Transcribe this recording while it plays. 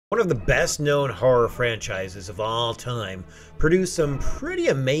One of the best-known horror franchises of all time produced some pretty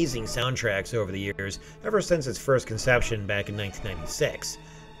amazing soundtracks over the years, ever since its first conception back in 1996.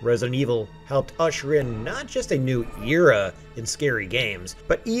 Resident Evil helped usher in not just a new era in scary games,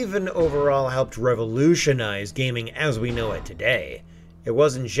 but even overall helped revolutionize gaming as we know it today. It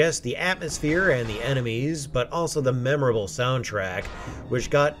wasn't just the atmosphere and the enemies, but also the memorable soundtrack, which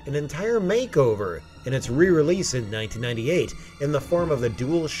got an entire makeover in its re-release in 1998 in the form of the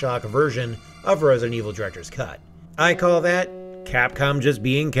DualShock version of Resident Evil Director's Cut. I call that Capcom just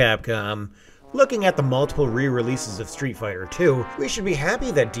being Capcom. Looking at the multiple re-releases of Street Fighter 2, we should be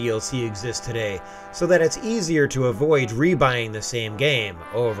happy that DLC exists today, so that it's easier to avoid rebuying the same game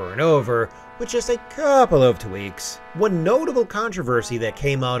over and over with just a couple of tweaks. One notable controversy that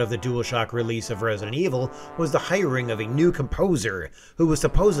came out of the DualShock release of Resident Evil was the hiring of a new composer who was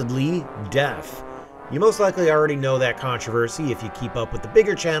supposedly deaf. You most likely already know that controversy if you keep up with the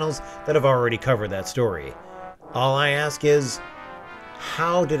bigger channels that have already covered that story. All I ask is,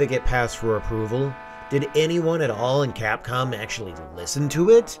 how did it get passed for approval? Did anyone at all in Capcom actually listen to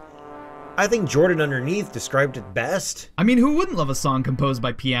it? I think Jordan Underneath described it best. I mean, who wouldn't love a song composed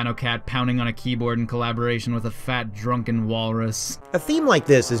by Piano Cat pounding on a keyboard in collaboration with a fat, drunken walrus? A theme like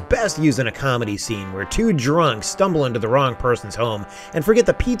this is best used in a comedy scene where two drunks stumble into the wrong person's home and forget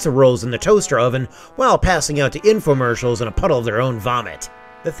the pizza rolls in the toaster oven while passing out to infomercials in a puddle of their own vomit.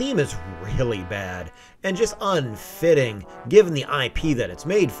 The theme is really bad, and just unfitting given the IP that it's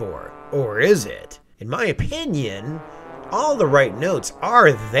made for. Or is it? In my opinion, all the right notes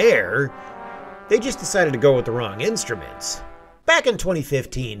are there, they just decided to go with the wrong instruments. Back in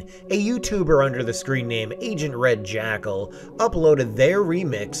 2015, a YouTuber under the screen name Agent Red Jackal uploaded their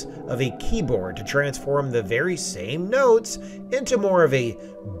remix of a keyboard to transform the very same notes into more of a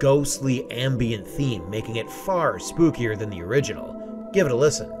ghostly ambient theme, making it far spookier than the original. Give it a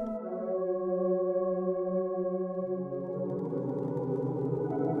listen.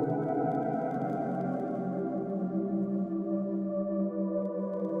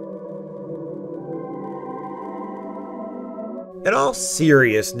 In all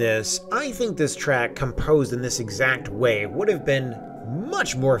seriousness, I think this track composed in this exact way would have been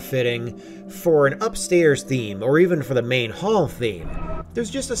much more fitting for an upstairs theme or even for the main hall theme. There's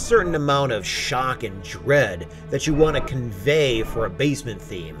just a certain amount of shock and dread that you want to convey for a basement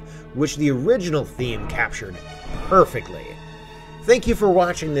theme, which the original theme captured perfectly. Thank you for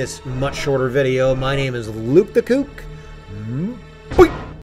watching this much shorter video. My name is Luke the Kook.